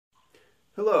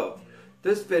Hello,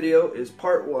 this video is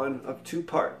part one of two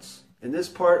parts. In this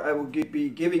part I will be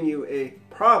giving you a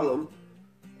problem,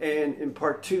 and in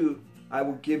part two I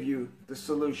will give you the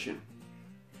solution.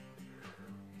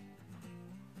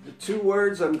 The two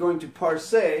words I'm going to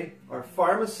parse are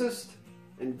pharmacist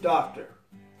and doctor.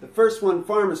 The first one,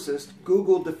 pharmacist,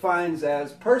 Google defines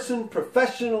as person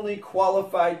professionally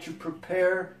qualified to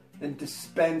prepare and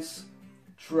dispense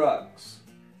drugs.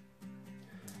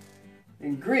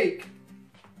 In Greek,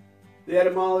 the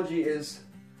etymology is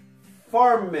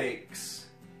pharmakes,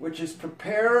 which is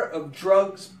preparer of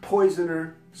drugs,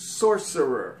 poisoner,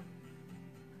 sorcerer.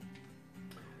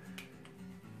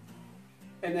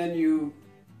 And then you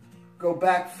go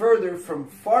back further from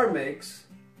pharmakes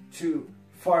to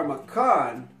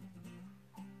pharmakon,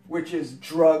 which is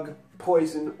drug,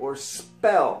 poison, or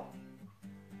spell.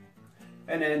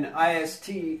 And then ist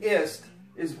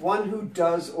is one who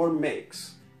does or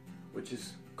makes, which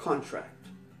is contract.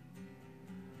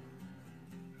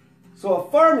 So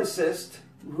a pharmacist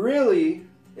really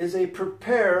is a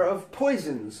preparer of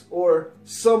poisons, or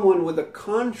someone with a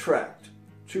contract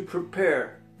to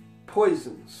prepare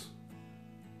poisons.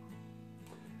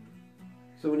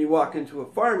 So when you walk into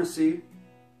a pharmacy,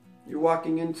 you're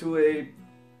walking into a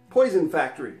poison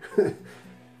factory. The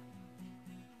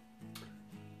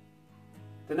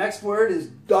next word is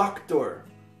doctor,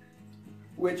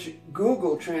 which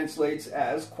Google translates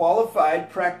as qualified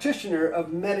practitioner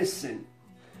of medicine.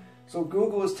 So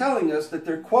Google is telling us that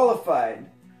they're qualified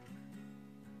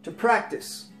to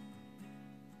practice.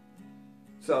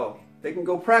 So they can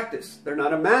go practice. They're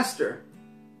not a master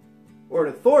or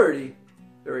an authority.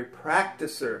 They're a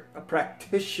practicer, a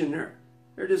practitioner.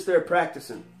 They're just there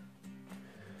practicing.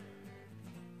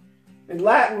 In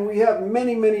Latin, we have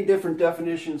many different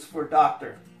definitions for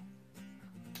doctor.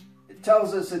 It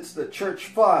tells us it's the church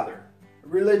father, a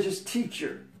religious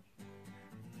teacher,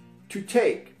 to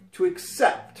take, to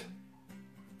accept,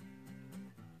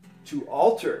 to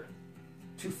alter,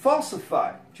 to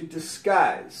falsify, to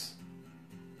disguise,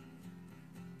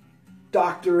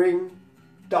 doctoring,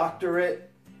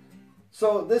 doctorate.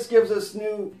 So this gives us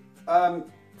new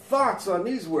thoughts on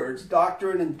these words,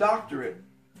 doctrine and doctorate,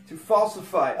 to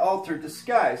falsify, alter,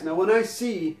 disguise. Now when I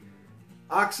see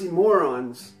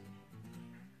oxymorons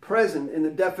present in the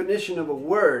definition of a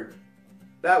word,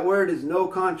 that word is no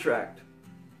contract.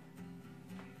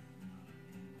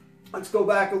 Let's go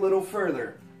back a little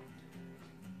further.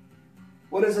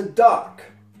 What is a dock?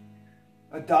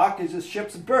 A dock is a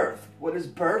ship's berth. What is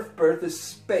berth? Berth is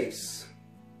space.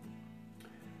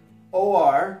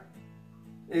 OR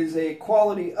is a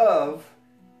quality of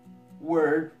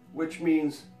word which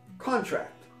means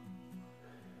contract.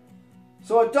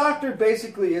 So a doctor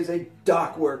basically is a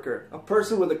dock worker, a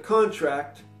person with a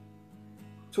contract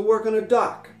to work on a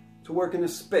dock, to work in a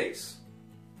space.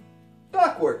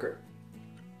 Dock worker.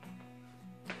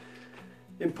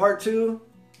 In part two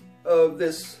of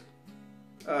this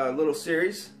little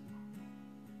series,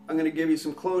 I'm going to give you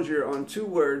some closure on two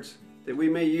words that we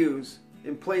may use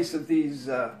in place of these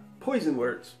poison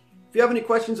words. If you have any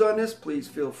questions on this, please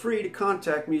feel free to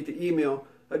contact me at the email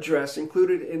address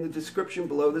included in the description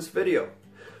below this video.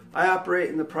 I operate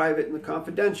in the private and the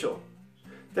confidential.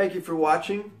 Thank you for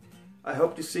watching. I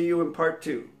hope to see you in part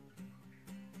two.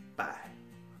 Bye.